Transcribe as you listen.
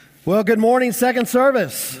Well, good morning, second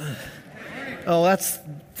service. Oh, that's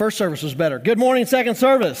first service was better. Good morning, second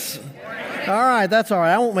service. All right, that's all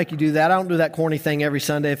right. I won't make you do that. I don't do that corny thing every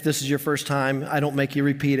Sunday. If this is your first time, I don't make you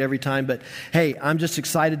repeat every time. But hey, I'm just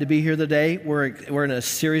excited to be here today. We're in a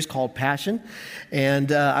series called Passion.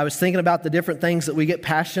 And I was thinking about the different things that we get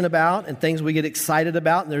passionate about and things we get excited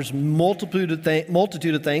about. And there's multitude of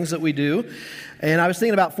things that we do. And I was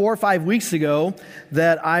thinking about 4 or 5 weeks ago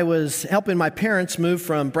that I was helping my parents move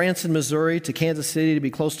from Branson, Missouri to Kansas City to be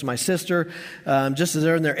close to my sister. Just as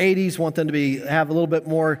they're in their 80s, want them to have a little bit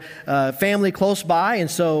more family close by. And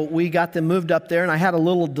so we got them moved up there. And I had a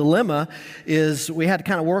little dilemma is we had to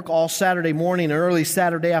kind of work all Saturday morning and early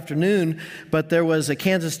Saturday afternoon. But there was a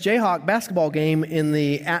Kansas Jayhawk basketball game in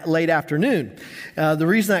the late afternoon. The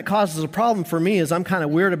reason that causes a problem for me is I'm kind of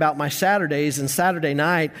weird about my Saturdays. And Saturday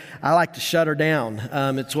night, I like to shut her down.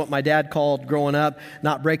 It's what my dad called growing up,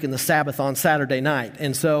 not breaking the Sabbath on Saturday night.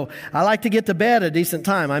 And so I like to get to bed at a decent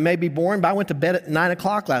time. I may be boring, but I went to bed at 9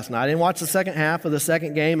 o'clock last night. I didn't watch the second half of the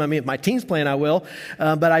second game. I mean, if my team's playing, I will.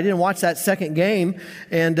 But I didn't watch that second game.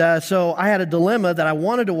 And so I had a dilemma that I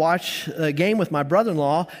wanted to watch a game with my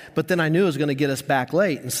brother-in-law, but then I knew it was going to get us back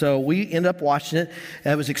late. And so we ended up watching it.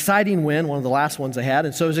 It was an exciting win, one of the last ones I had.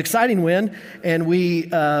 And so it was an exciting win. And we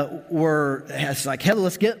it's like, hey,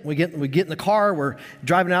 we get in the car. We're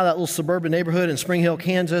driving out of that little suburban neighborhood in Spring Hill,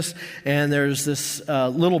 Kansas, and there's this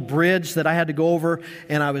little bridge that I had to go over,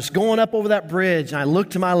 and I was going up over that bridge, and I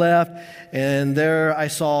looked to my left, and there I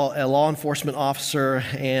saw a law enforcement officer,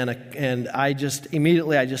 and I just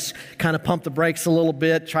kind of pumped the brakes a little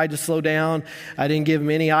bit, tried to slow down. I didn't give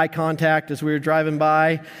him any eye contact as we were driving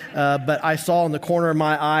by, but I saw in the corner of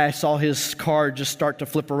my eye, I saw his car just start to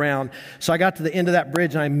flip around. So I got to the end of that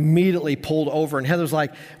bridge, and I immediately pulled over, and Heather was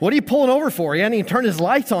like, "What are you pulling over for? He hadn't even turned his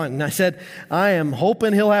lights on." And I said, "I am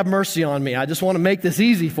hoping he'll have mercy on me. I just want to make this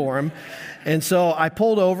easy for him." And so I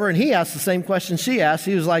pulled over, and he asked the same question she asked.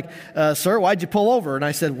 He was like, "Sir, why'd you pull over?" And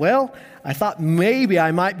I said, "Well, I thought maybe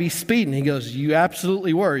I might be speeding." He goes, "You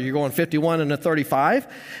absolutely were. You're going 51 and a 35.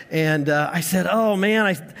 And I said, "Oh, man,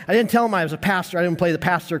 I didn't tell him I was a pastor. I didn't play the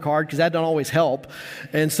pastor card because that don't always help."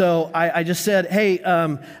 And so I just said, "Hey,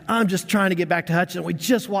 I'm just trying to get back to Hutchinson. We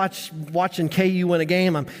just watching KU win a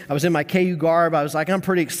game. I was in my KU garb. I was like, I'm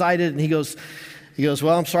pretty excited." And he goes,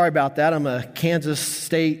 "Well, I'm sorry about that. I'm a Kansas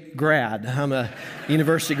State grad. I'm a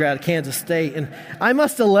university grad at Kansas State." And I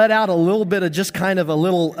must have let out a little bit of just kind of a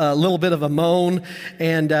little bit of a moan.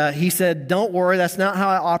 And he said, "Don't worry. That's not how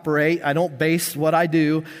I operate. I don't base what I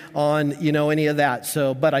do on, any of that.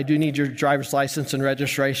 But I do need your driver's license and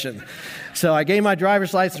registration." So I gave my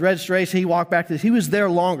driver's license and registration. He walked back to this. He was there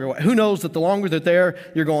longer. Who knows that the longer that they're,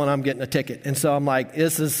 you're going, I'm getting a ticket. And so I'm like,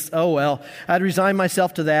 oh, well. I'd resigned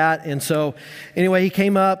myself to that. And so anyway, he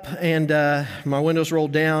came up and my windows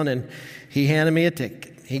rolled down and he handed me a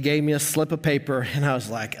ticket. He gave me a slip of paper and I was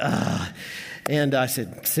like, ugh. And I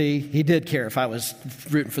said, "See, he did care if I was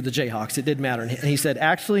rooting for the Jayhawks. It didn't matter." And he said,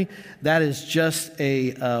 "Actually, that is just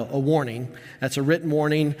a warning. That's a written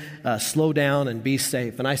warning. Slow down and be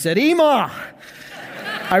safe." And I said, "Ema!"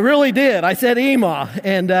 I really did. I said, "Ema."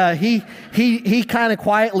 And he kind of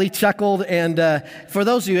quietly chuckled. And for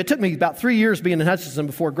those of you, it took me about 3 years being in Hutchinson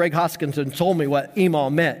before Greg Hoskinson told me what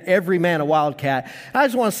Ema meant. Every man a wildcat. I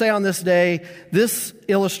just want to say on this day, this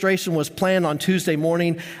illustration was planned on Tuesday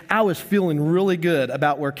morning. I was feeling really good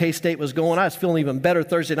about where K-State was going. I was feeling even better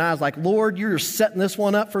Thursday night. I was like, "Lord, you're setting this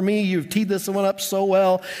one up for me. You've teed this one up so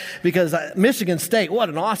well." Because Michigan State, what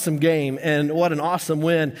an awesome game and what an awesome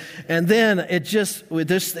win. And then it's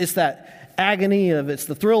that agony it's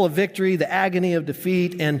the thrill of victory, the agony of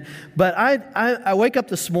defeat. But I wake up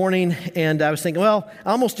this morning and I was thinking, well,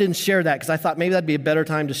 I almost didn't share that because I thought maybe that'd be a better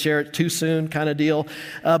time to share it too soon kind of deal.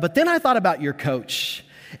 But then I thought about your coach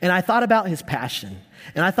and I thought about his passion.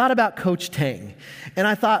 And I thought about Coach Tang. And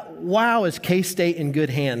I thought, wow, is K-State in good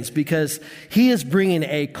hands? Because he is bringing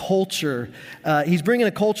a culture. He's bringing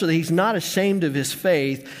a culture that he's not ashamed of his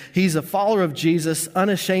faith. He's a follower of Jesus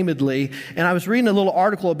unashamedly. And I was reading a little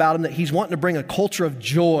article about him that he's wanting to bring a culture of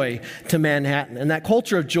joy to Manhattan. And that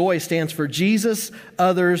culture of joy stands for Jesus,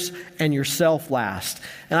 others, and yourself last.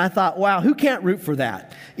 And I thought, wow, who can't root for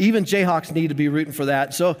that? Even Jayhawks need to be rooting for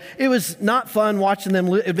that. So it was not fun watching them.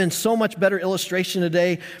 It had been so much better illustration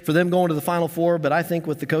today for them going to the Final Four. But I think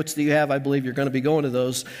with the coach that you have, I believe you're going to be going to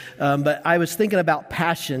those. But I was thinking about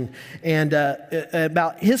passion and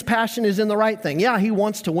about his passion is in the right thing. Yeah, he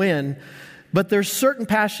wants to win. But there's certain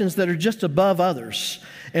passions that are just above others.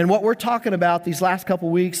 And what we're talking about these last couple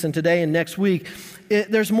weeks and today and next week,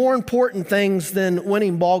 there's more important things than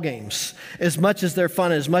winning ball games, as much as they're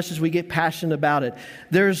fun, as much as we get passionate about it.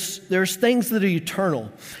 There's things that are eternal.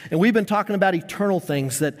 And we've been talking about eternal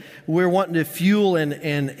things that we're wanting to fuel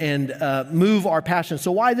and move our passion.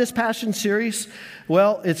 So why this passion series?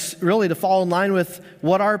 Well, it's really to fall in line with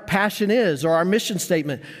what our passion is, or our mission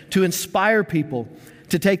statement, to inspire people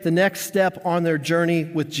to take the next step on their journey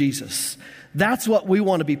with Jesus. That's what we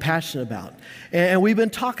want to be passionate about. And we've been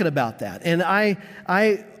talking about that. And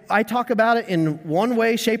I talk about it in one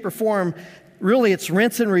way, shape, or form. Really, it's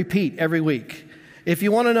rinse and repeat every week. If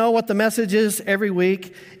you want to know what the message is every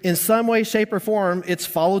week, in some way, shape, or form, it's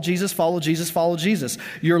follow Jesus, follow Jesus, follow Jesus.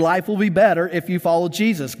 Your life will be better if you follow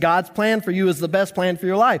Jesus. God's plan for you is the best plan for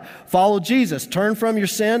your life. Follow Jesus. Turn from your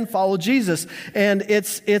sin, follow Jesus. And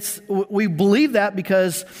we believe that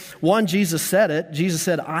because, one, Jesus said it. Jesus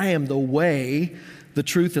said, I am the way, the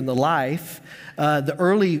truth, and the life. The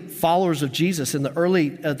early followers of Jesus and the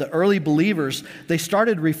early believers, they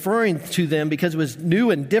started referring to them because it was new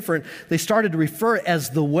and different. They started to refer as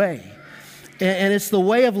the way. And it's the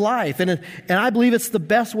way of life. And I believe it's the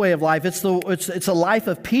best way of life. It's a life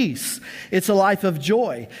of peace. It's a life of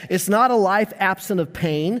joy. It's not a life absent of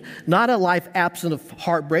pain, not a life absent of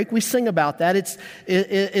heartbreak. We sing about that.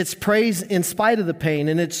 It's praise in spite of the pain,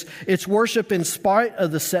 and it's worship in spite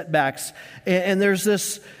of the setbacks. And there is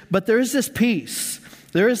this peace.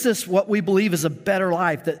 There is this, what we believe is a better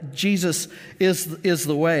life, that Jesus is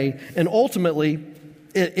the way. And ultimately,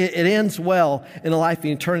 it ends well in a life of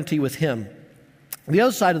eternity with Him. The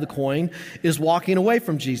other side of the coin is walking away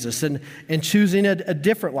from Jesus and choosing a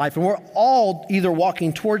different life. And we're all either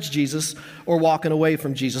walking towards Jesus or walking away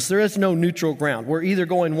from Jesus. There is no neutral ground. We're either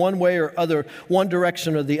going one way or other, one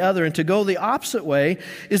direction or the other. And to go the opposite way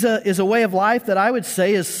is a way of life that I would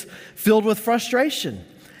say is filled with frustration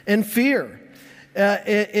and fear.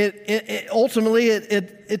 Ultimately,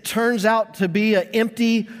 it turns out to be an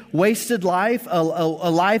empty, wasted life, a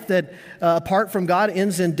life that, apart from God,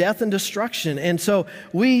 ends in death and destruction. And so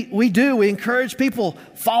we encourage people,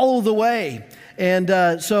 follow the way.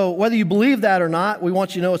 And so whether you believe that or not, we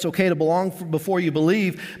want you to know it's okay to belong before you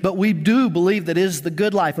believe, but we do believe that it is the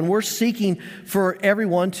good life. And we're seeking for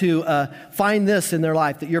everyone to find this in their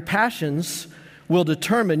life, that your passions will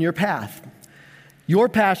determine your path. Your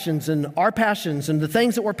passions and our passions and the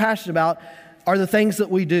things that we're passionate about are the things that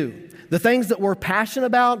we do. The things that we're passionate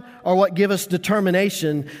about are what give us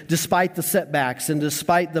determination despite the setbacks and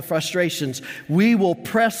despite the frustrations. We will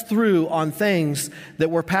press through on things that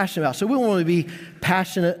we're passionate about. So we want to be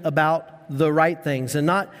passionate about the right things and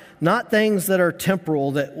not things that are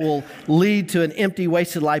temporal that will lead to an empty,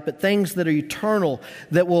 wasted life, but things that are eternal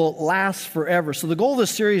that will last forever. So the goal of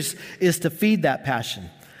this series is to feed that passion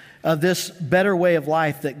of this better way of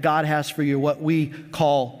life that God has for you, what we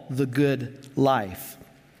call the good life.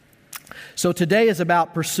 So today is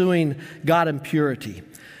about pursuing God in purity.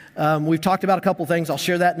 We've talked about a couple things. I'll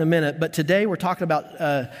share that in a minute. But today we're talking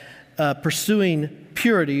about pursuing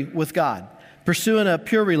purity with God, pursuing a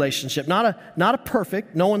pure relationship, not a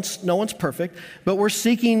perfect. No one's perfect, but we're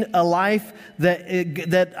seeking a life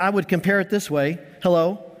that I would compare it this way.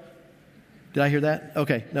 Hello. Did I hear that?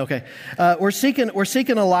 Okay. We're seeking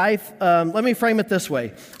a life. Let me frame it this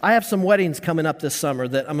way. I have some weddings coming up this summer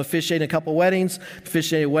that I'm officiating a couple weddings,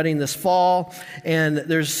 officiating a wedding this fall, and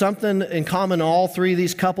there's something in common in all three of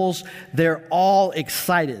these couples. They're all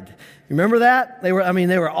excited. Remember that?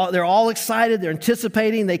 They're all excited. They're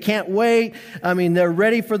anticipating. They can't wait. They're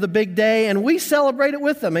ready for the big day, and we celebrate it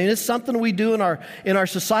with them. It's something we do in our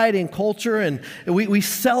society and culture, and we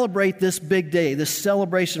celebrate this big day, this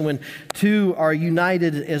celebration when two are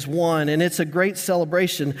united as one, and it's a great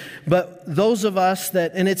celebration. But those of us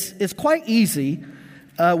and it's quite easy.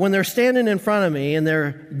 When they're standing in front of me and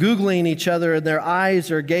they're Googling each other and their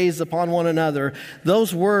eyes are gazed upon one another,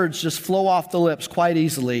 those words just flow off the lips quite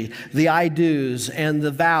easily. The I do's and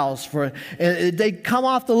the vows, they come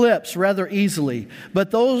off the lips rather easily.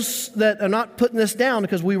 But those that are not putting this down,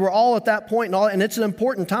 because we were all at that point and it's an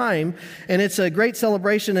important time and it's a great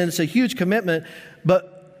celebration and it's a huge commitment.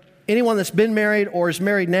 But anyone that's been married or is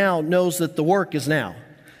married now knows that the work is now.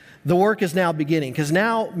 The work is now beginning, because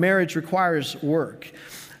now marriage requires work.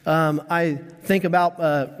 I think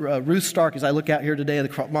about Ruth Stark as I look out here today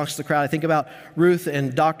amongst the crowd. I think about Ruth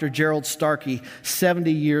and Dr. Gerald Starkey,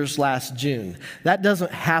 70 years last June. That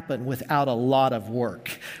doesn't happen without a lot of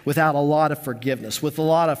work. without a lot of forgiveness, with a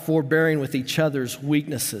lot of forbearing with each other's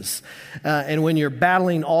weaknesses. And when you're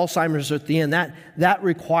battling Alzheimer's at the end, that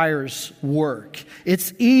requires work.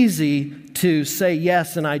 It's easy to say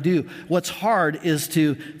yes and I do. What's hard is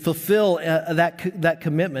to fulfill that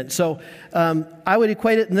commitment. So I would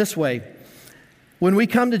equate it in this way. When we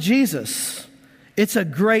come to Jesus, it's a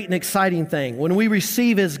great and exciting thing. When we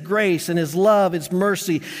receive His grace and His love, His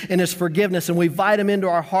mercy and His forgiveness, and we invite Him into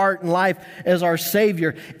our heart and life as our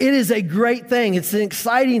Savior, it is a great thing. It's an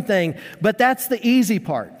exciting thing, but that's the easy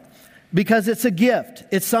part because it's a gift.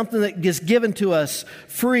 It's something that is given to us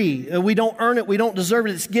free. We don't earn it. We don't deserve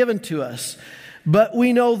it. It's given to us. But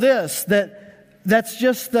we know this, that's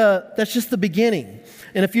just the beginning.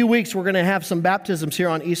 In a few weeks, we're going to have some baptisms here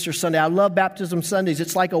on Easter Sunday. I love baptism Sundays.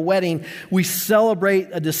 It's like a wedding. We celebrate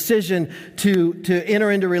a decision to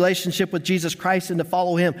enter into relationship with Jesus Christ and to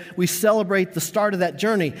follow Him. We celebrate the start of that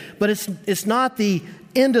journey. But it's not the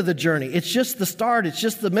end of the journey. It's just the start. It's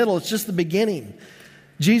just the middle. It's just the beginning.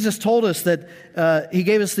 Jesus told us that He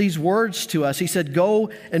gave us these words to us. He said,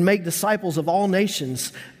 "Go and make disciples of all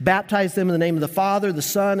nations, baptize them in the name of the Father, the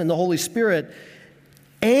Son, and the Holy Spirit,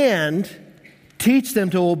 and teach them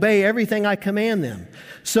to obey everything I command them."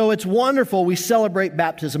 So it's wonderful we celebrate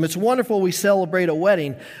baptism. It's wonderful we celebrate a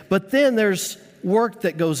wedding. But then there's work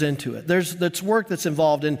that goes into it. There's work that's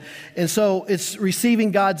involved. And so it's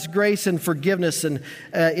receiving God's grace and forgiveness. And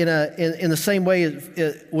in the same way,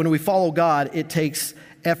 when we follow God, it takes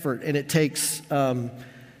effort and it takes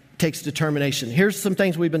determination. Here's some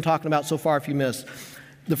things we've been talking about so far if you missed.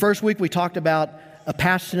 The first week we talked about a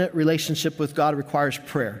passionate relationship with God requires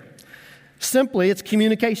prayer. Simply, it's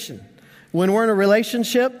communication. When we're in a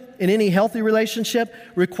relationship, in any healthy relationship,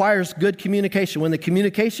 requires good communication. When the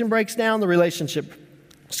communication breaks down, the relationship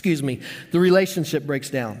breaks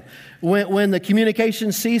down. When the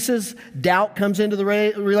communication ceases, doubt comes into the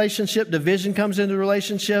relationship, division comes into the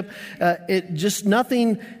relationship. It just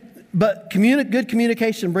nothing but good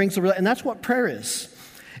communication brings the relationship. And that's what prayer is.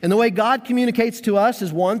 And the way God communicates to us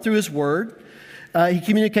is one, through His Word. He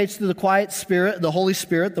communicates through the quiet Spirit, the Holy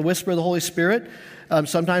Spirit, the whisper of the Holy Spirit,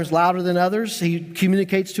 sometimes louder than others. He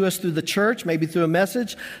communicates to us through the church, maybe through a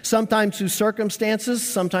message, sometimes through circumstances,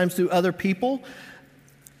 sometimes through other people.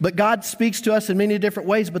 But God speaks to us in many different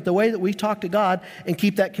ways, but the way that we talk to God and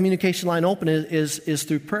keep that communication line open is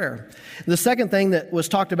through prayer. The second thing that was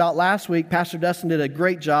talked about last week, Pastor Dustin did a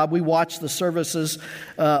great job. We watched the services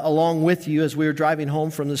along with you as we were driving home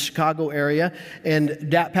from the Chicago area, and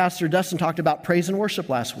Pastor Dustin talked about praise and worship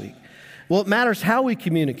last week. Well, it matters how we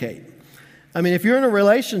communicate. I mean, if you're in a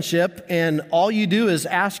relationship and all you do is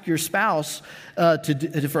ask your spouse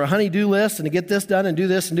for a honey-do list and to get this done and do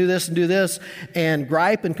this and do this and do this and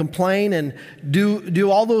gripe and complain and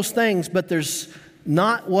do all those things, but there's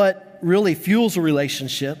not what really fuels a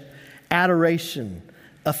relationship: adoration,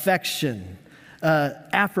 affection,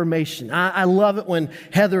 affirmation. I love it when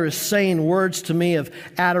Heather is saying words to me of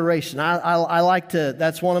adoration. I like to,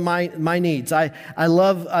 that's one of my needs. I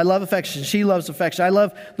love affection. She loves affection. I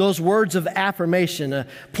love those words of affirmation,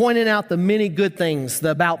 pointing out the many good things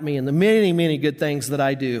about me and the many, many good things that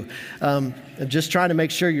I do. I'm just trying to make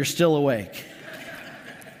sure you're still awake.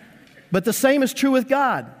 But the same is true with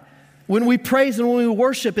God. When we praise and when we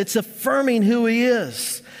worship, it's affirming who He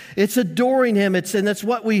is. It's adoring Him. And that's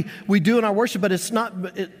what we do in our worship. But it's not,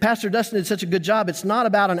 Pastor Dustin did such a good job. It's not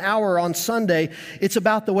about an hour on Sunday. It's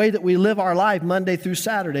about the way that we live our life Monday through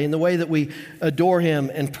Saturday and the way that we adore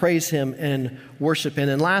Him and praise Him and worship Him.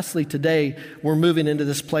 And lastly, today, we're moving into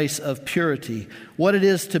this place of purity. What it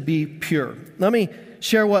is to be pure. Let me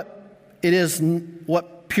share what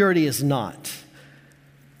purity is not.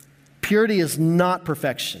 Purity is not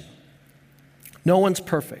perfection. No one's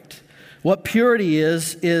perfect. What purity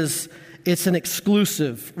is it's an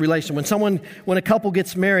exclusive relation. When a couple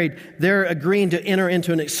gets married, they're agreeing to enter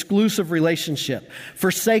into an exclusive relationship,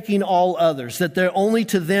 forsaking all others, that they're only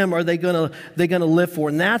to them are they going to live for.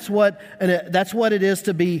 And that's what it is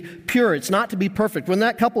to be pure. It's not to be perfect. When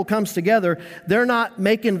that couple comes together, they're not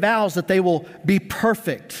making vows that they will be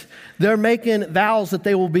perfect. They're making vows that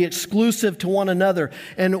they will be exclusive to one another.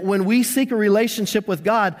 And when we seek a relationship with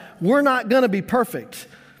God, we're not going to be perfect.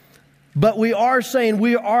 But we are saying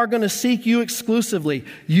we are going to seek you exclusively.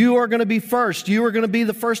 You are going to be first. You are going to be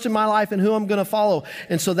the first in my life and who I'm going to follow.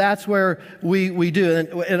 And so that's where we do.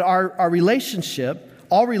 And our relationship,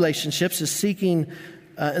 all relationships, is seeking,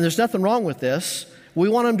 and there's nothing wrong with this, we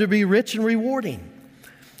want them to be rich and rewarding.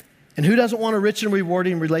 And who doesn't want a rich and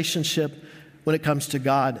rewarding relationship when it comes to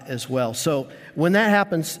God as well? So when that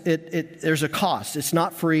happens, there's a cost. It's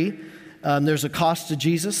not free. There's a cost to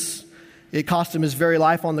Jesus. It cost Him His very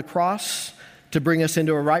life on the cross to bring us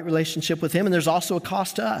into a right relationship with Him. And there's also a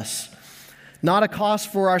cost to us. Not a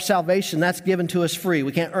cost for our salvation. That's given to us free.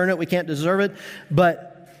 We can't earn it. We can't deserve it.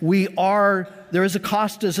 But there is a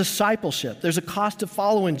cost to discipleship. There's a cost to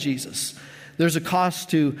following Jesus. There's a cost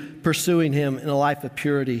to pursuing Him in a life of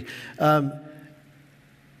purity.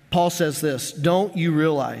 Paul says this, don't you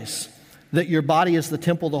realize that your body is the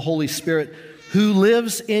temple of the Holy Spirit who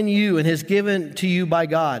lives in you and is given to you by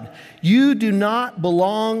God? You do not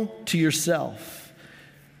belong to yourself.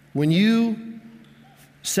 When you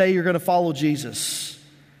say you're going to follow Jesus,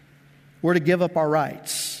 we're to give up our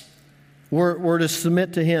rights. We're to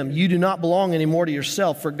submit to Him. You do not belong anymore to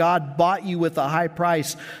yourself, for God bought you with a high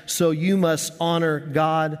price, so you must honor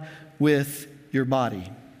God with your body.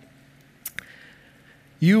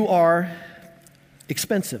 You are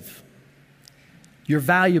expensive. You're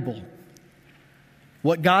valuable.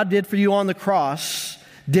 What God did for you on the cross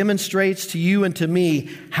demonstrates to you and to me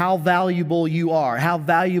how valuable you are, how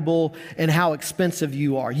valuable and how expensive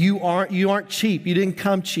you are. You aren't cheap. You didn't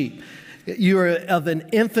come cheap. You are of an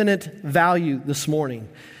infinite value this morning.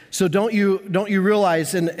 So don't you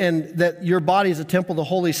realize and that your body is a temple of the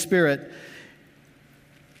Holy Spirit?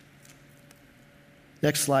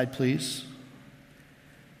 Next slide, please.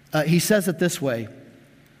 He says it this way.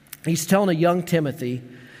 He's telling a young Timothy,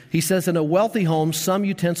 he says, in a wealthy home, some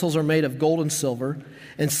utensils are made of gold and silver,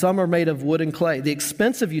 and some are made of wood and clay. The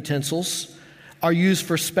expensive utensils are used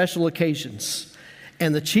for special occasions,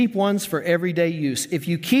 and the cheap ones for everyday use. If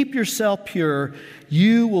you keep yourself pure,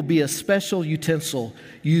 you will be a special utensil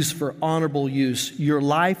used for honorable use. Your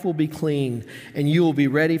life will be clean, and you will be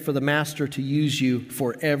ready for the Master to use you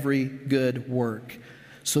for every good work.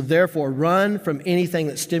 So therefore, run from anything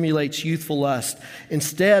that stimulates youthful lust.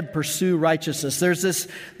 Instead, pursue righteousness. There's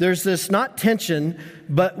this not tension,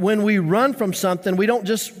 but when we run from something, we don't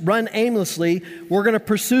just run aimlessly. We're going to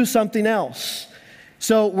pursue something else.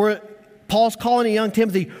 So Paul's calling a young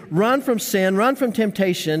Timothy, run from sin, run from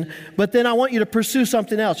temptation, but then I want you to pursue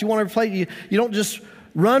something else. You want to replace, you don't just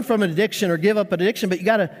run from an addiction or give up an addiction, but you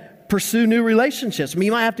got to pursue new relationships. I mean,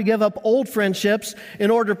 you might have to give up old friendships in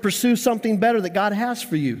order to pursue something better that God has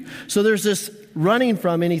for you. So there's this running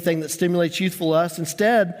from anything that stimulates youthful lust.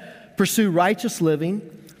 Instead, pursue righteous living.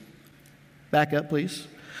 Back up, please.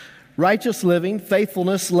 Righteous living,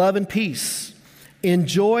 faithfulness, love, and peace.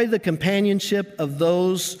 Enjoy the companionship of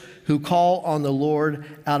those who call on the Lord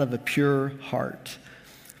out of a pure heart.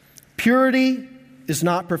 Purity is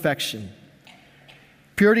not perfection.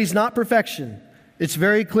 Purity is not perfection. It's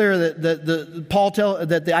very clear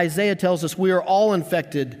that Isaiah tells us we are all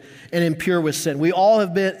infected and impure with sin. We all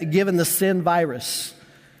have been given the sin virus.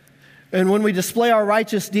 And when we display our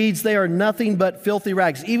righteous deeds, they are nothing but filthy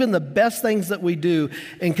rags. Even the best things that we do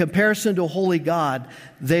in comparison to a holy God,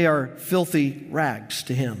 they are filthy rags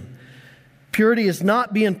to Him. Purity is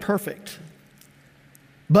not being perfect,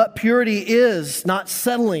 but purity is not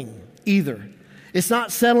settling either. It's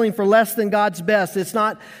not settling for less than God's best. It's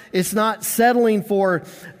not settling for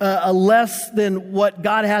a less than what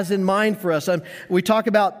God has in mind for us. We talk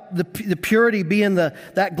about the purity being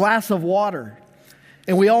that glass of water.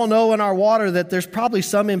 And we all know in our water that there's probably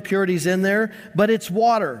some impurities in there, but it's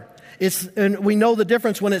water. And we know the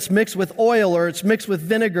difference when it's mixed with oil or it's mixed with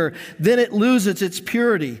vinegar. Then it loses its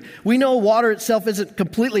purity. We know water itself isn't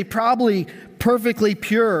probably perfectly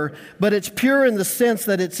pure, but it's pure in the sense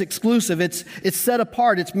that it's exclusive. It's set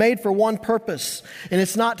apart. It's made for one purpose, and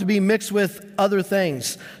it's not to be mixed with other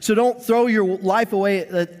things. So don't throw your life away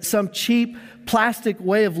at some cheap plastic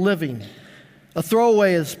way of living, a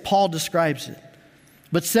throwaway as Paul describes it.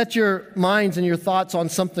 But set your minds and your thoughts on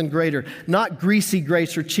something greater, not greasy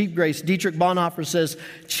grace or cheap grace. Dietrich Bonhoeffer says,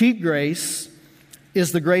 cheap grace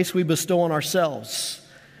is the grace we bestow on ourselves.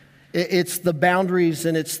 It's the boundaries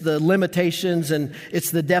and it's the limitations and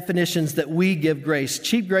it's the definitions that we give grace.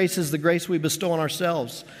 Cheap grace is the grace we bestow on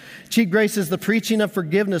ourselves. Cheap grace is the preaching of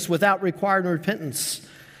forgiveness without requiring repentance.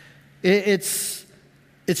 It's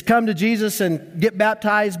come to Jesus and get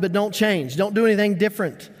baptized, but don't change. Don't do anything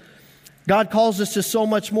different. God calls us to so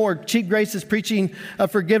much more. Cheap grace is preaching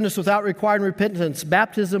of forgiveness without requiring repentance,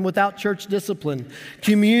 baptism without church discipline,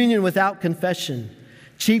 communion without confession.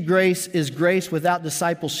 Cheap grace is grace without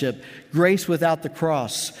discipleship, grace without the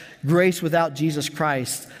cross, grace without Jesus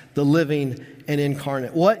Christ, the living and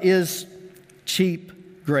incarnate. What is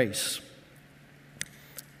cheap grace?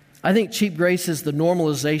 I think cheap grace is the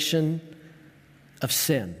normalization of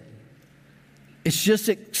sin. It's just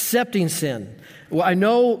accepting sin. Well, I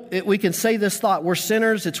know we can say this thought, we're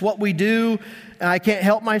sinners, it's what we do, and I can't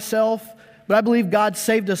help myself. But I believe God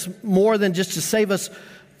saved us more than just to save us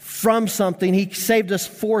from something. He saved us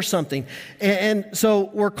for something. And so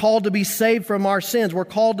we're called to be saved from our sins. We're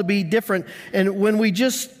called to be different. And when we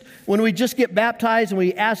just get baptized and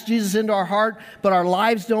we ask Jesus into our heart, but our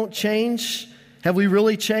lives don't change, have we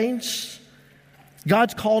really changed?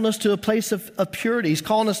 God's calling us to a place of purity. He's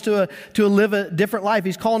calling us to live a different life.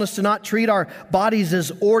 He's calling us to not treat our bodies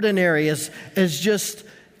as ordinary, as just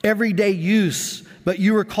everyday use. But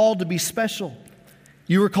you were called to be special.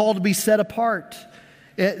 You were called to be set apart.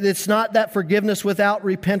 It's not that forgiveness without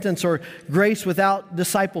repentance or grace without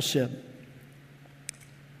discipleship.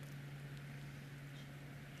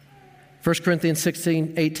 1 Corinthians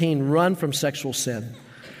 16:18, run from sexual sin.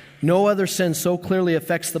 No other sin so clearly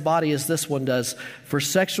affects the body as this one does. For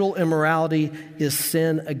sexual immorality is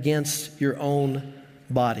sin against your own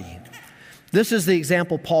body. This is the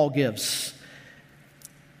example Paul gives.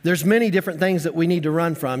 There's many different things that we need to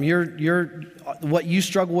run from. What you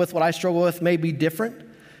struggle with, what I struggle with may be different,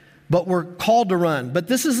 but we're called to run. But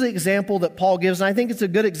this is the example that Paul gives, and I think it's a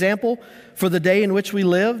good example for the day in which we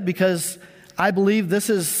live, because I believe this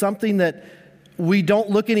is something that we don't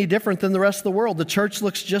look any different than the rest of the world. The church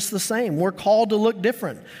looks just the same. We're called to look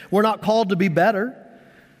different. We're not called to be better.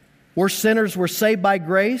 We're sinners. We're saved by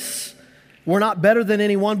grace. We're not better than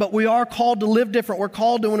anyone, but we are called to live different. We're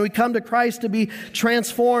called to, when we come to Christ, to be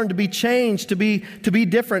transformed, to be changed, to be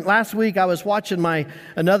different. Last week, I was watching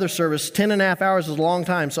another service. 10.5 hours is a long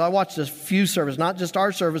time, so I watched a few services, not just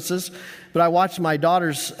our services, but I watched my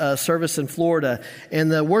daughter's service in Florida,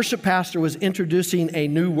 and the worship pastor was introducing a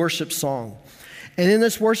new worship song. And in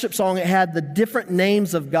this worship song, it had the different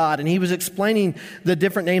names of God, and he was explaining the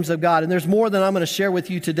different names of God. And there's more than I'm going to share with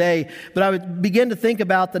you today, but I would begin to think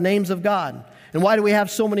about the names of God. And why do we have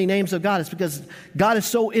so many names of God? It's because God is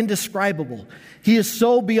so indescribable. He is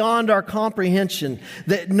so beyond our comprehension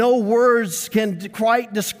that no words can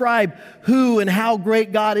quite describe who and how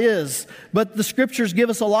great God is. But the scriptures give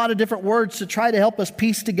us a lot of different words to try to help us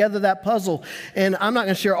piece together that puzzle. And I'm not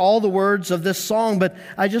going to share all the words of this song, but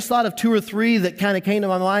I just thought of 2 or 3 that kind of came to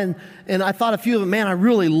my mind. And I thought a few of them, man, I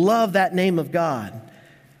really love that name of God.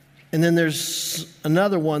 And then there's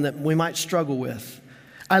another one that we might struggle with.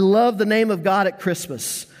 I love the name of God at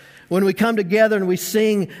Christmas. When we come together and we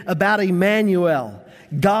sing about Emmanuel,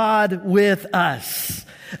 God with us,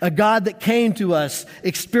 a God that came to us,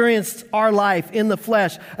 experienced our life in the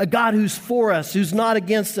flesh, a God who's for us, who's not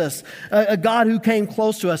against us, a God who came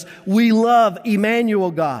close to us. We love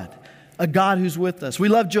Emmanuel God, a God who's with us. We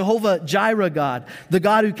love Jehovah Jireh God, the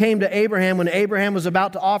God who came to Abraham when Abraham was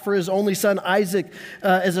about to offer his only son Isaac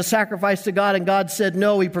as a sacrifice to God, and God said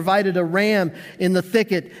no. He provided a ram in the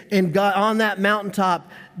thicket, and God, on that mountaintop,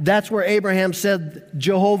 that's where Abraham said,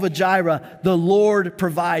 Jehovah Jireh, the Lord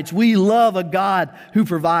provides. We love a God who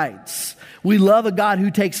provides. We love a God who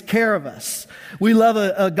takes care of us. We love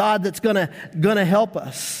a God that's gonna help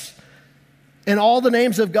us. And all the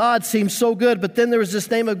names of God seem so good, but then there was this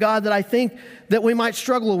name of God that I think that we might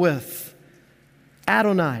struggle with.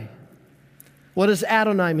 Adonai. What does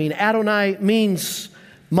Adonai mean? Adonai means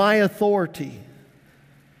my authority.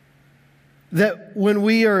 That when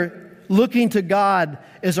we are looking to God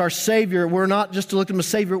as our Savior, we're not just to look to Him as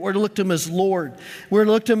Savior, we're to look to Him as Lord. We're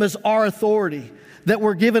to look to Him as our authority. That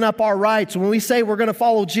we're giving up our rights. When we say we're going to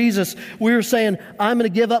follow Jesus, we're saying, I'm going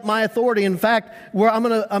to give up my authority. In fact, I'm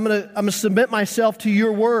going to submit myself to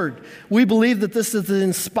your word. We believe that this is the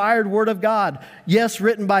inspired word of God. Yes,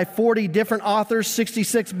 written by 40 different authors,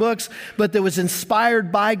 66 books, but that was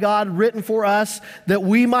inspired by God, written for us, that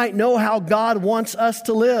we might know how God wants us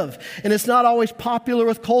to live. And it's not always popular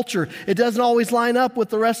with culture. It doesn't always line up with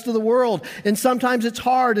the rest of the world. And sometimes it's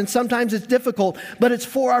hard and sometimes it's difficult, but it's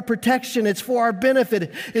for our protection. It's for our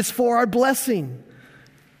benefit. It's for our blessing.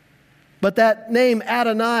 But that name,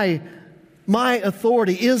 Adonai, my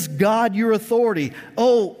authority, is God your authority?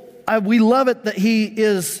 We love it that He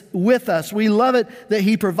is with us. We love it that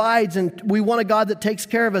He provides, and we want a God that takes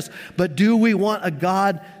care of us. But do we want a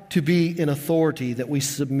God to be in authority that we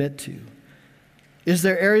submit to? Is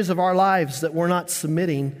there areas of our lives that we're not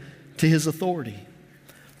submitting to His authority?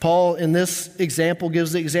 Paul, in this example,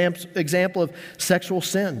 gives the example of sexual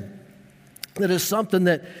sin. That is something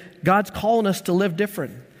that God's calling us to live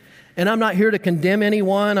different. And I'm not here to condemn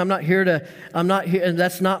anyone. I'm not here, and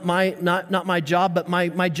that's not my job, but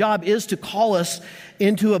my job is to call us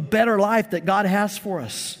into a better life that God has for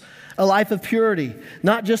us. a life of purity,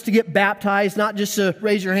 not just to get baptized, not just to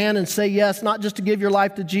raise your hand and say yes, not just to give your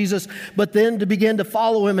life to Jesus, but then to begin to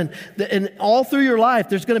follow him. And all through your life,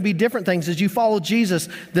 there's going to be different things as you follow Jesus,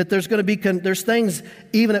 that there's going to be, there's things,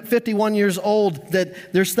 even at 51 years old, that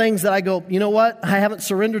there's things that I go, you know what? I haven't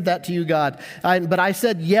surrendered that to you, God. But I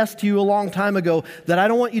said yes to you a long time ago, that I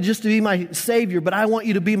don't want you just to be my Savior, but I want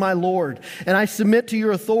you to be my Lord. And I submit to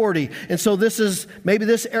your authority. And so maybe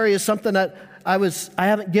this area is something that I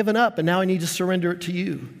haven't given up, and now I need to surrender it to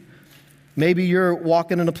you. Maybe you're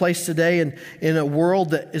walking in a place today in a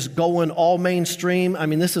world that is going all mainstream. I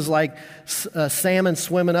mean, this is like salmon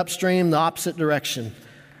swimming upstream, the opposite direction.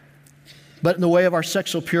 But in the way of our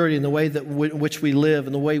sexual purity, in the way that which we live,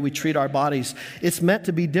 and the way we treat our bodies, it's meant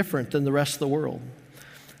to be different than the rest of the world.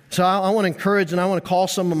 So I want to encourage, and I want to call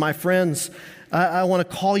some of my friends. I want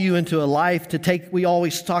to call you into a life we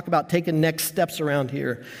always talk about taking next steps around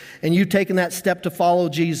here. And you've taken that step to follow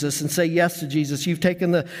Jesus and say yes to Jesus. You've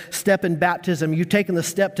taken the step in baptism. You've taken the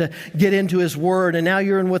step to get into his word. And now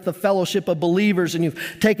you're in with the fellowship of believers, and you've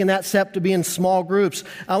taken that step to be in small groups.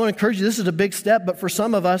 I want to encourage you, this is a big step, but for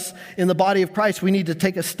some of us in the body of Christ, we need to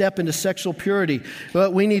take a step into sexual purity.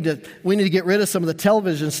 But we need to get rid of some of the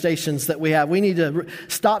television stations that we have. We need to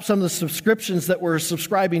stop some of the subscriptions that we're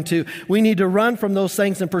subscribing to. We need to run from those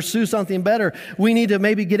things and pursue something better. We need to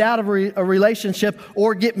maybe get out of a relationship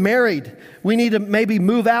or get married. We need to maybe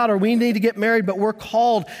move out, or we need to get married, but we're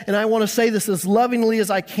called. And I want to say this as lovingly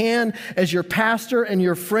as I can as your pastor and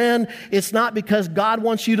your friend. It's not because God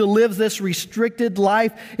wants you to live this restricted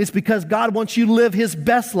life. It's because God wants you to live his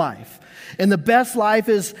best life. And the best life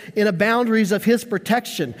is in the boundaries of his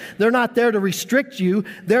protection. They're not there to restrict you.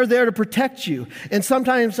 They're there to protect you. And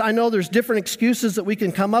sometimes I know there's different excuses that we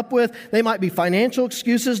can come up with. They might be financial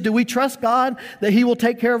excuses. Do we trust God that he will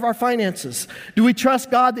take care of our finances? Do we trust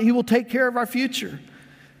God that he will take care of our future?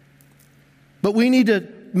 But we need to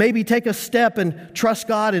maybe take a step and trust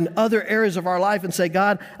God in other areas of our life and say,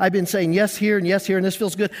 God, I've been saying yes here, and this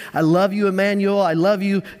feels good. I love you, Emmanuel. I love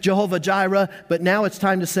you, Jehovah Jireh. But now it's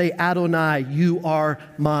time to say, Adonai, you are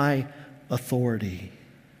my authority.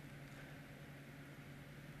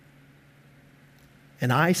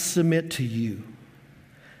 And I submit to you.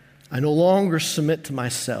 I no longer submit to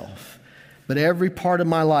myself, but every part of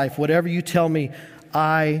my life, whatever you tell me,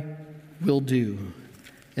 I will do,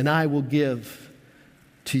 and I will give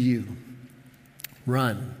to you.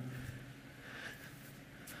 Run.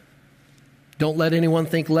 Don't let anyone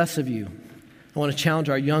think less of you. I want to challenge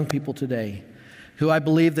our young people today, who I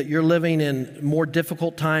believe that you're living in more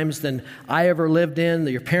difficult times than I ever lived in,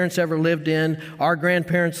 that your parents ever lived in, our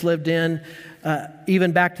grandparents lived in,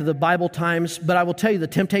 even back to the Bible times. But I will tell you, the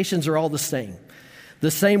temptations are all the same. The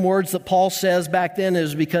same words that Paul says back then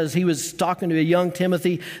is because he was talking to a young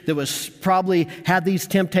Timothy that was probably had these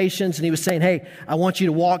temptations, and he was saying, hey, I want you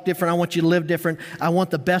to walk different. I want you to live different. I want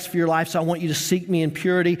the best for your life, so I want you to seek me in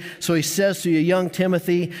purity. So he says to you, young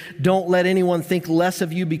Timothy, don't let anyone think less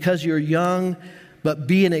of you because you're young, but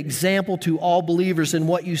be an example to all believers in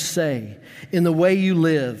what you say, in the way you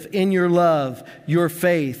live, in your love, your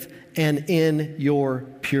faith, and in your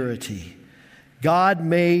purity. God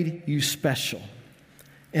made you special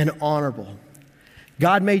and honorable.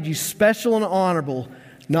 God made you special and honorable,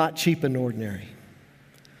 not cheap and ordinary.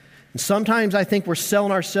 And sometimes I think we're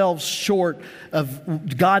selling ourselves short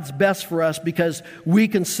of God's best for us because we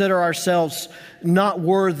consider ourselves not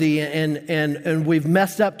worthy and we've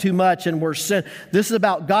messed up too much and we're sin. This is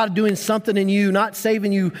about God doing something in you, not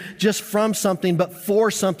saving you just from something, but for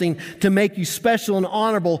something to make you special and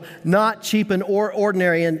honorable, not cheap and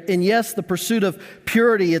ordinary. And yes, the pursuit of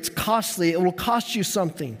purity, it's costly. It will cost you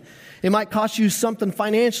something. It might cost you something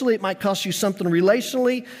financially. It might cost you something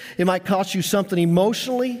relationally. It might cost you something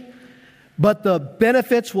emotionally. But the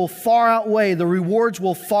benefits will far outweigh, the rewards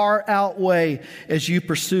will far outweigh as you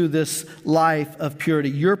pursue this life of purity.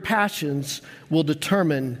 Your passions will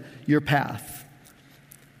determine your path.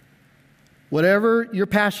 Whatever your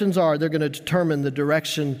passions are, they're going to determine the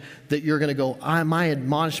direction that you're going to go. My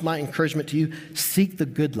encouragement to you, seek the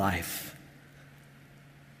good life.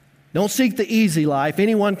 Don't seek the easy life.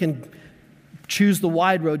 Anyone can choose the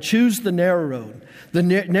wide road. Choose the narrow road. The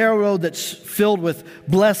narrow road that's filled with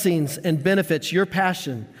blessings and benefits, your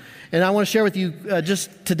passion. And I want to share with you just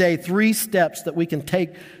today 3 steps that we can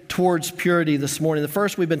take towards purity this morning. The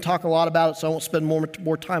first, we've been talking a lot about it, so I won't spend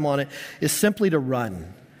more time on it, is simply to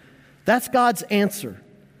run. That's God's answer.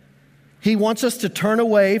 He wants us to turn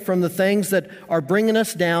away from the things that are bringing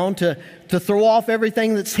us down, to throw off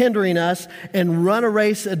everything that's hindering us and run a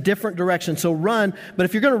race a different direction. So run, but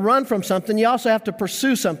if you're going to run from something, you also have to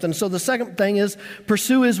pursue something. So the second thing is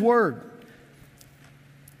pursue His Word.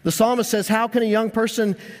 The psalmist says, how can a young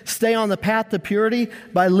person stay on the path to purity?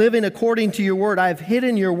 By living according to your word. I have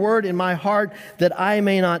hidden your word in my heart that I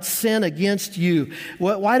may not sin against you.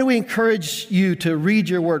 Why do we encourage you to read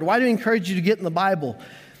your word? Why do we encourage you to get in the Bible?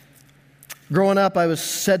 Growing up, I was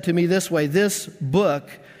said to me this way, this book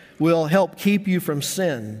will help keep you from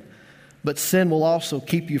sin, but sin will also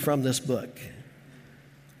keep you from this book.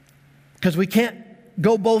 Because we can't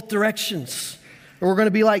go both directions. Or we're going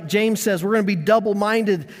to be like James says, we're going to be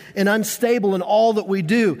double-minded and unstable in all that we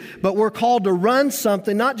do. But we're called to run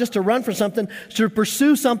something, not just to run from something, to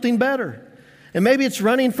pursue something better. And maybe it's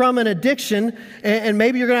running from an addiction, and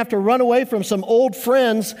maybe you're going to have to run away from some old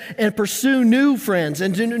friends and pursue new friends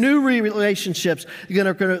and new relationships.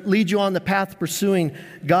 You're going to lead you on the path of pursuing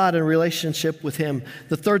God and relationship with Him.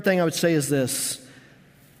 The third thing I would say is this: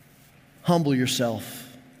 humble yourself.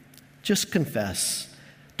 Just confess.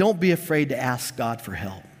 Don't be afraid to ask God for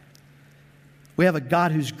help. We have a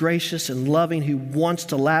God who's gracious and loving, who wants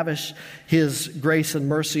to lavish His grace and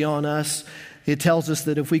mercy on us. It tells us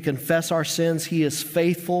that if we confess our sins, He is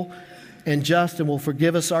faithful and just and will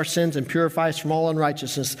forgive us our sins and purify us from all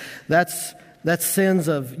unrighteousness. That's sins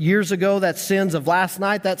of years ago. That's sins of last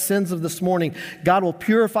night. That's sins of this morning. God will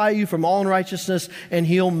purify you from all unrighteousness, and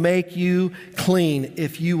He'll make you clean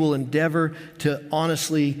if you will endeavor to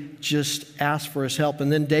honestly just ask for His help.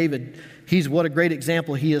 And then David, what a great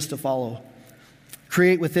example he is to follow.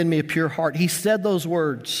 Create within me a pure heart. He said those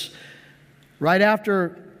words right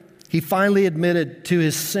after he finally admitted to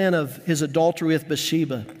his sin of his adultery with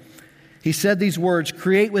Bathsheba. He said these words,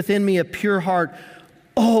 create within me a pure heart,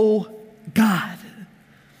 oh God.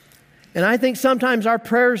 And I think sometimes our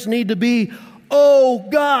prayers need to be, oh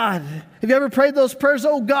God. Have you ever prayed those prayers,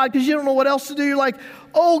 oh God, because you don't know what else to do? You're like,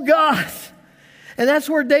 oh God. And that's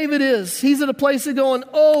where David is. He's at a place of going,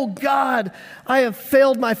 oh God, I have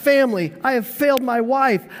failed my family. I have failed my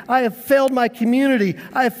wife. I have failed my community.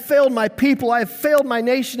 I have failed my people. I have failed my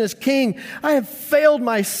nation as king. I have failed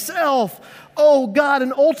myself. Oh God,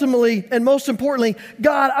 and ultimately, and most importantly,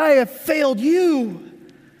 God, I have failed you.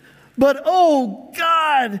 But oh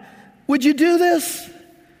God, would you do this?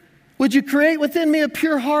 Would you create within me a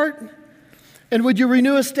pure heart? And would you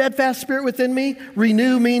renew a steadfast spirit within me?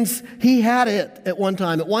 Renew means he had it at one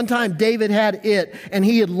time. At one time, David had it, and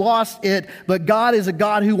he had lost it. But God is a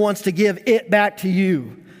God who wants to give it back to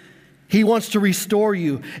you. He wants to restore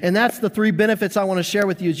you. And that's the three benefits I want to share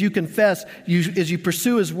with you as you confess, as you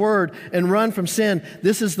pursue His word and run from sin.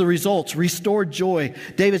 This is the results. Restored joy.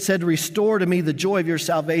 David said, restore to me the joy of your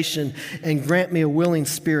salvation and grant me a willing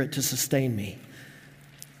spirit to sustain me.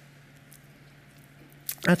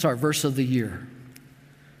 That's our verse of the year.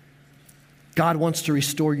 God wants to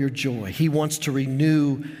restore your joy. He wants to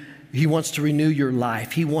renew your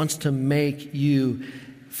life. He wants to make you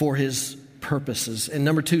for His purposes. And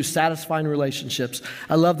number 2, satisfying relationships.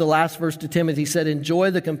 I love the last verse to Timothy. He said,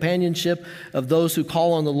 enjoy the companionship of those who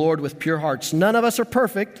call on the Lord with pure hearts. None of us are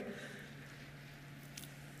perfect,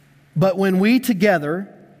 but when we together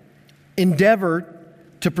endeavor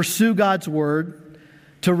to pursue God's word,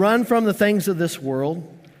 to run from the things of this world,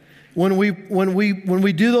 when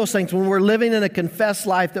we do those things, when we're living in a confessed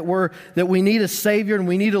life that we need a Savior and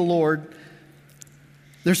we need a Lord,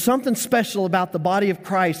 there's something special about the body of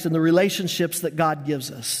Christ and the relationships that God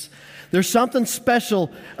gives us. There's something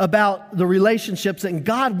special about the relationships, and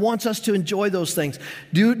God wants us to enjoy those things.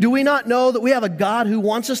 Do we not know that we have a God who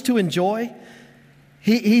wants us to enjoy?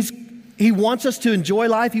 He wants us to enjoy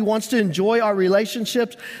life. He wants to enjoy our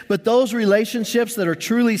relationships. But those relationships that are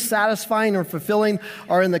truly satisfying or fulfilling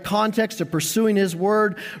are in the context of pursuing His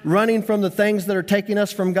word, running from the things that are taking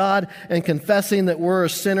us from God, and confessing that we're a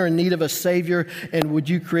sinner in need of a Savior. And would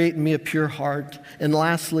you create in me a pure heart? And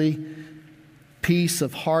lastly, peace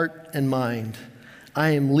of heart and mind.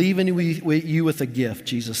 I am leaving you with a gift,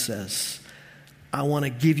 Jesus says. I want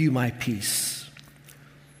to give you my peace.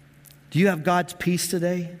 Do you have God's peace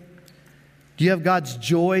today? Do you have God's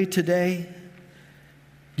joy today?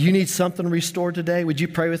 Do you need something restored today? Would you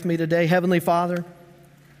pray with me today? Heavenly Father,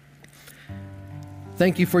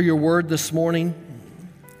 thank you for your word this morning.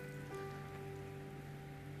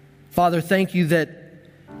 Father, thank you that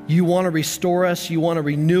you want to restore us. You want to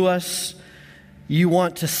renew us. You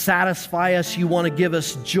want to satisfy us. You want to give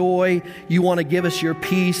us joy. You want to give us your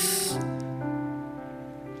peace.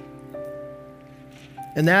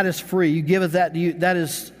 And that is free. You give us that. That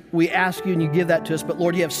is, we ask you and you give that to us. But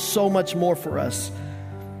Lord, you have so much more for us.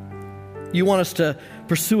 You want us to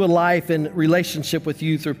pursue a life in relationship with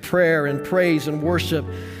you through prayer and praise and worship,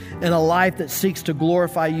 and a life that seeks to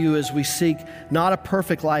glorify you as we seek not a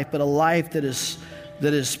perfect life, but a life that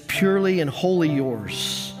is purely and wholly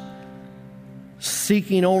yours.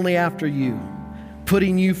 seeking only after you,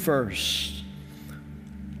 putting you first.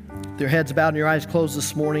 Their heads bowed and your eyes closed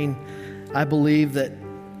this morning. I believe that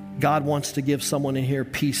God wants to give someone in here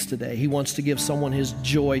peace today. He wants to give someone his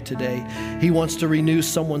joy today. He wants to renew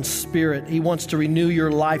someone's spirit. He wants to renew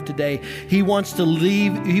your life today. He wants you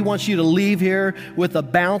to leave here with a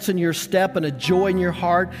bounce in your step and a joy in your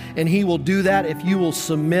heart. And he will do that if you will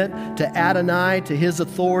submit to Adonai, to his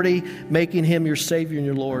authority, making him your Savior and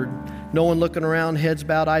your Lord. No one looking around, heads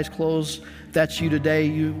bowed, eyes closed. If that's you today,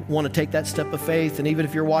 you want to take that step of faith. And even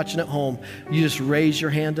if you're watching at home, you just raise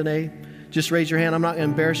your hand today. Just raise your hand. I'm not going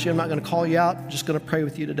to embarrass you. I'm not going to call you out. I'm just going to pray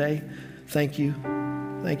with you today. Thank you.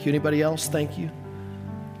 Thank you. Anybody else? Thank you.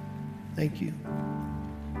 Thank you.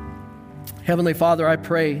 Heavenly Father, I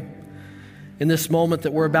pray in this moment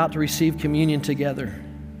that we're about to receive communion together.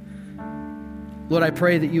 Lord, I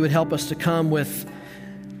pray that you would help us to come with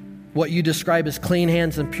what you describe as clean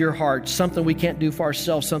hands and pure hearts, something we can't do for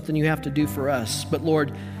ourselves, something you have to do for us. But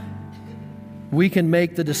Lord, we can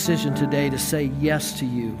make the decision today to say yes to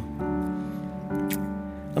you.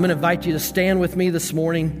 I'm going to invite you to stand with me this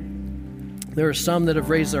morning. There are some that have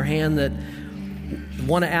raised their hand that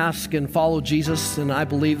want to ask and follow Jesus, and I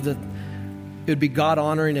believe that it would be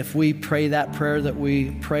God-honoring if we pray that prayer that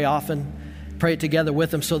we pray often, pray it together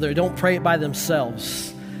with them so they don't pray it by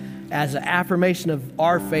themselves as an affirmation of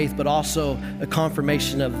our faith, but also a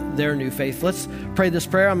confirmation of their new faith. Let's pray this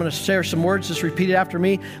prayer. I'm going to share some words. Just repeat it after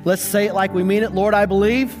me. Let's say it like we mean it. Lord, I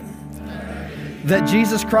believe that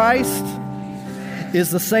Jesus Christ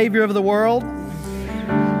is the Savior of the world,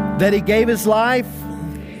 that he gave his life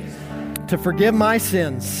to forgive my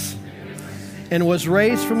sins and was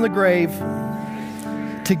raised from the grave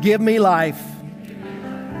to give me life.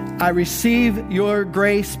 I receive your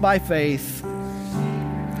grace by faith.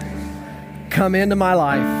 Come into my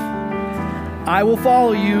life. I will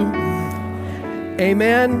follow you.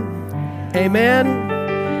 Amen. Amen.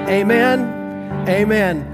 Amen. Amen.